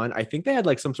played Ron, I think they had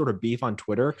like some sort of beef on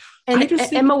Twitter. And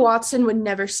Emma Watson would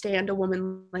never stand a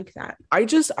woman like that. I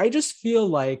just feel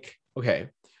like, okay,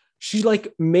 she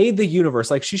like made the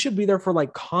universe. Like she should be there for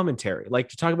like commentary, like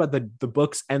to talk about the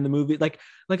books and the movie. Like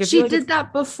she did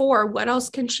that before. What else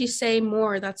can she say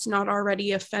more that's not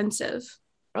already offensive?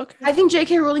 Okay. I think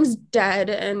J.K. Rowling's dead,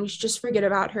 and we should just forget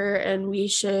about her, and we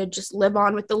should just live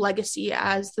on with the legacy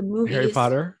as the movies. Harry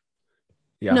Potter?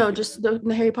 Yeah. No, just the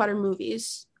Harry Potter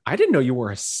movies. I didn't know you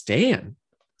were a stan.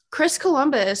 Chris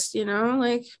Columbus,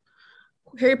 like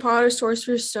Harry Potter,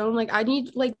 Sorcerer's Stone. Like I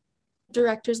need like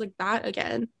directors like that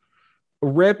again.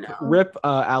 Rip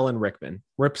Alan Rickman.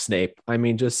 Rip Snape. I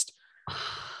mean, just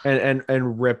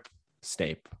and rip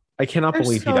Snape. I cannot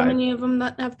believe he died. There's so many of them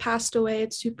that have passed away.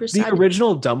 It's super sad. The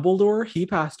original Dumbledore, he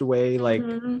passed away like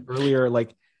earlier.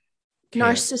 Like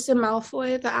Narcissa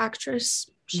Malfoy, the actress.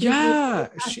 She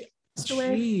passed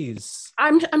away. Jeez.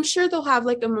 I'm sure they'll have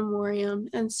like a memoriam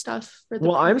and stuff for the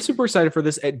Well, I'm super excited for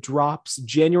this. It drops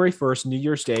January 1st, New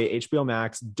Year's Day, HBO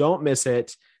Max. Don't miss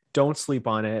it. Don't sleep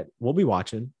on it. We'll be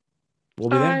watching. We'll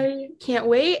be there. I can't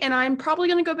wait, and I'm probably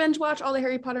gonna go binge watch all the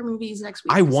Harry Potter movies next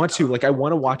week. I want to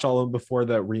watch all of them before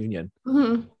the reunion.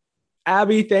 Mm-hmm.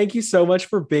 Abby, thank you so much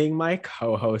for being my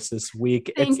co-host this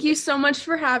week. Thank you so much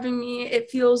for having me.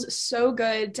 It feels so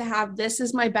good to have this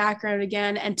as my background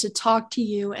again, and to talk to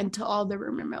you and to all the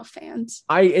Rumor Mill fans.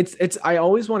 I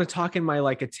always want to talk in my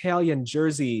like Italian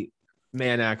Jersey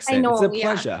man accent. I know, it's a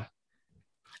pleasure.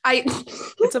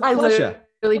 It's a pleasure.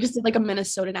 Really just did like a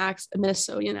Minnesotan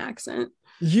accent.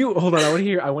 You hold on. I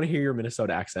want to hear your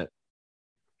Minnesota accent.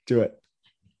 Do it.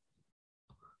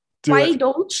 Why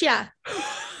don't you?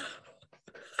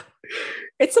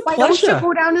 It's a pleasure. Why don't you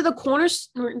go down to the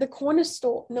corner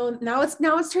store? No, now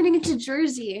it's turning into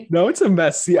Jersey. No, it's a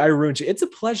mess. See, I ruined you. It's a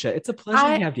pleasure. It's a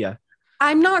pleasure to have you.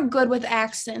 I'm not good with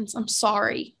accents. I'm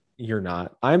sorry. You're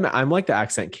not. I'm like the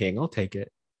accent king. I'll take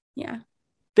it. Yeah.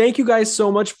 Thank you guys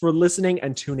so much for listening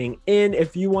and tuning in.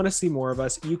 If you want to see more of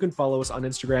us, you can follow us on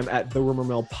Instagram at The Rumor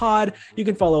Mill Pod. You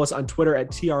can follow us on Twitter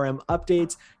at TRM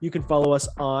Updates. You can follow us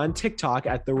on TikTok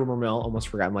at The Rumor Mill. Almost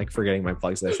forgot. I'm like forgetting my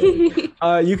plugs this.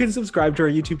 You can subscribe to our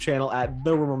YouTube channel at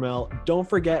The Rumor Mill. Don't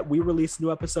forget, we release new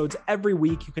episodes every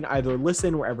week. You can either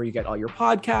listen wherever you get all your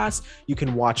podcasts. You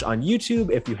can watch on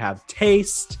YouTube if you have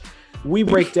taste. We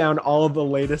break down all of the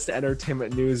latest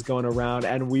entertainment news going around,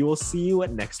 and we will see you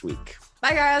next week.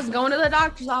 Bye guys, going to the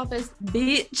doctor's office,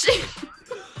 bitch.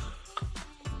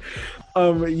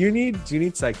 Do you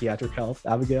need psychiatric help,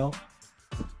 Abigail?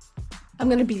 I'm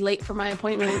gonna be late for my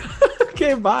appointment.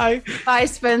 Okay, bye. Bye,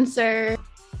 Spencer.